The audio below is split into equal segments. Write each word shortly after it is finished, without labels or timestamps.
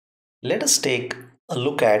Let us take a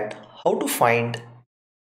look at how to find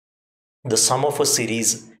the sum of a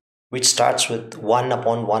series which starts with 1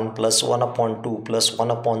 upon 1 plus 1 upon 2 plus 1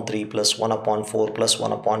 upon 3 plus 1 upon 4 plus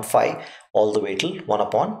 1 upon 5 all the way till 1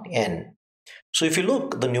 upon n. So if you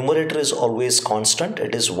look, the numerator is always constant,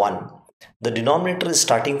 it is 1. The denominator is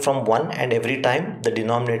starting from 1 and every time the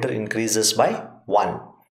denominator increases by 1.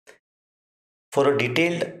 For a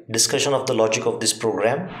detailed discussion of the logic of this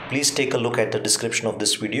program, please take a look at the description of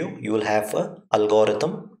this video. You will have an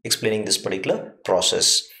algorithm explaining this particular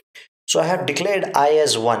process. So I have declared I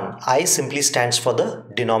as 1. I simply stands for the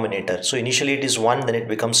denominator. So initially it is 1, then it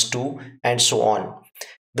becomes 2 and so on.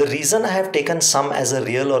 The reason I have taken sum as a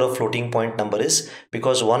real or a floating point number is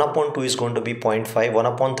because 1 upon 2 is going to be 0.5, 1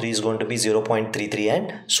 upon 3 is going to be 0.33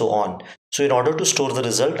 and so on. So in order to store the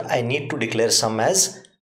result, I need to declare sum as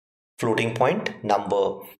floating point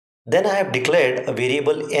number. Then I have declared a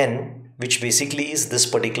variable n, which basically is this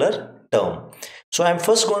particular term. So I'm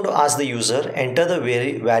first going to ask the user enter the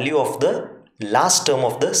value of the last term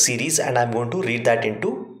of the series and I'm going to read that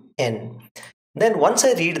into n. Then once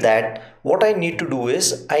I read that, what I need to do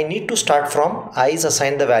is I need to start from I is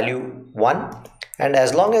assigned the value 1, and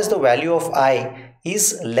as long as the value of I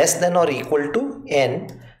is less than or equal to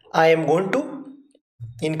n, I am going to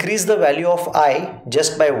increase the value of I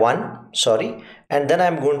just by 1, and then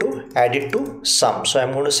I'm going to add it to sum. So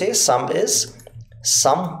I'm going to say sum is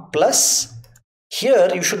sum plus, here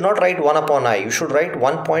you should not write 1 upon I, you should write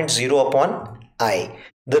 1.0 upon I.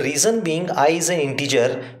 The reason being I is an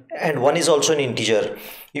integer and 1 is also an integer.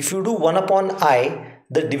 If you do 1 upon I,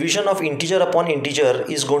 the division of integer upon integer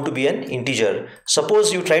is going to be an integer.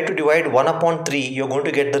 Suppose you try to divide 1 upon 3, you're going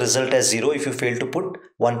to get the result as 0 if you fail to put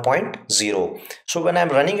 1.0. So when I'm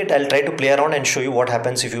running it, I'll try to play around and show you what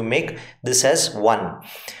happens if you make this as 1.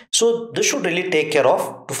 So this should really take care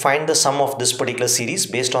of to find the sum of this particular series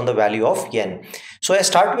based on the value of n. So I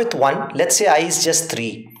start with 1. Let's say I is just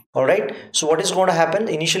 3. Alright, so what is going to happen?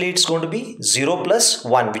 Initially it's going to be 0 plus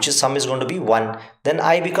 1, which is sum is going to be 1. Then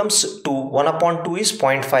I becomes 2. 1 upon 2 is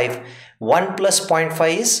 0.5. 1 plus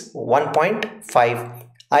 0.5 is 1.5.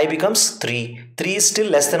 I becomes 3. 3 is still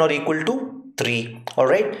less than or equal to 3.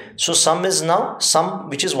 Alright, so sum is now sum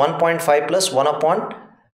which is 1.5 plus 1 upon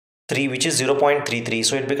 3, which is 0.33.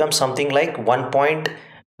 So it becomes something like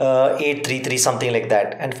 1.833, something like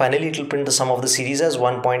that. And finally it will print the sum of the series as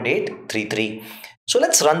 1.833. So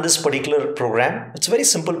let's run this particular program. It's a very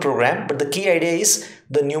simple program, but the key idea is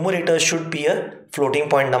the numerator should be a floating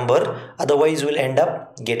point number. Otherwise, we'll end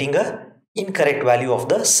up getting a incorrect value of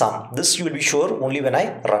the sum. This you will be sure only when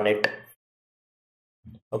I run it.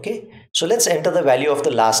 Okay, so let's enter the value of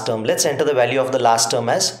the last term. Let's enter the value of the last term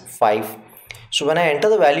as 5. So when I enter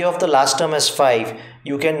the value of the last term as 5,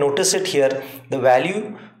 you can notice it here. The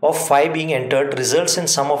value of 5 being entered results in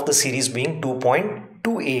sum of the series being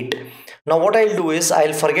 2.28. Now what I'll do is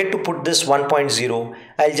I'll forget to put this 1.0.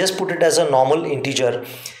 I'll just put it as a normal integer.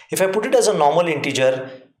 If I put it as a normal integer,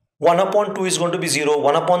 1 upon 2 is going to be 0,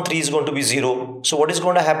 1 upon 3 is going to be 0. So what is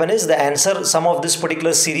going to happen is the answer sum of this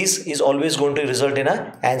particular series is always going to result in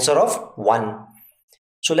an answer of 1.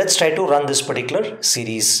 So let's try to run this particular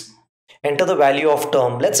series. Enter the value of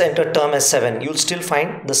term. Let's enter term as 7. You'll still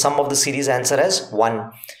find the sum of the series answer as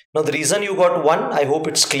 1. Now the reason you got 1, I hope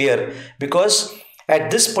it's clear, because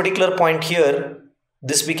at this particular point here,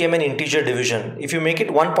 this became an integer division. If you make it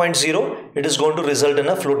 1.0, it is going to result in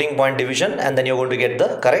a floating point division and then you're going to get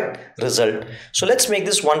the correct result. So let's make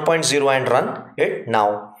this 1.0 and run it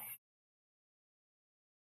now.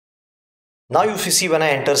 Now if you see when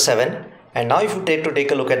I enter 7, and now if you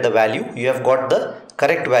take a look at the value, you have got the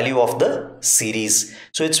correct value of the series.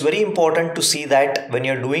 So it's very important to see that when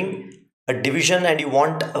you're doing a division and you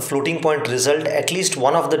want a floating point result, at least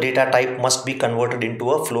one of the data type must be converted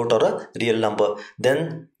into a float or a real number.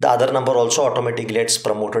 Then the other number also automatically gets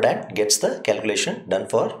promoted and gets the calculation done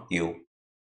for you.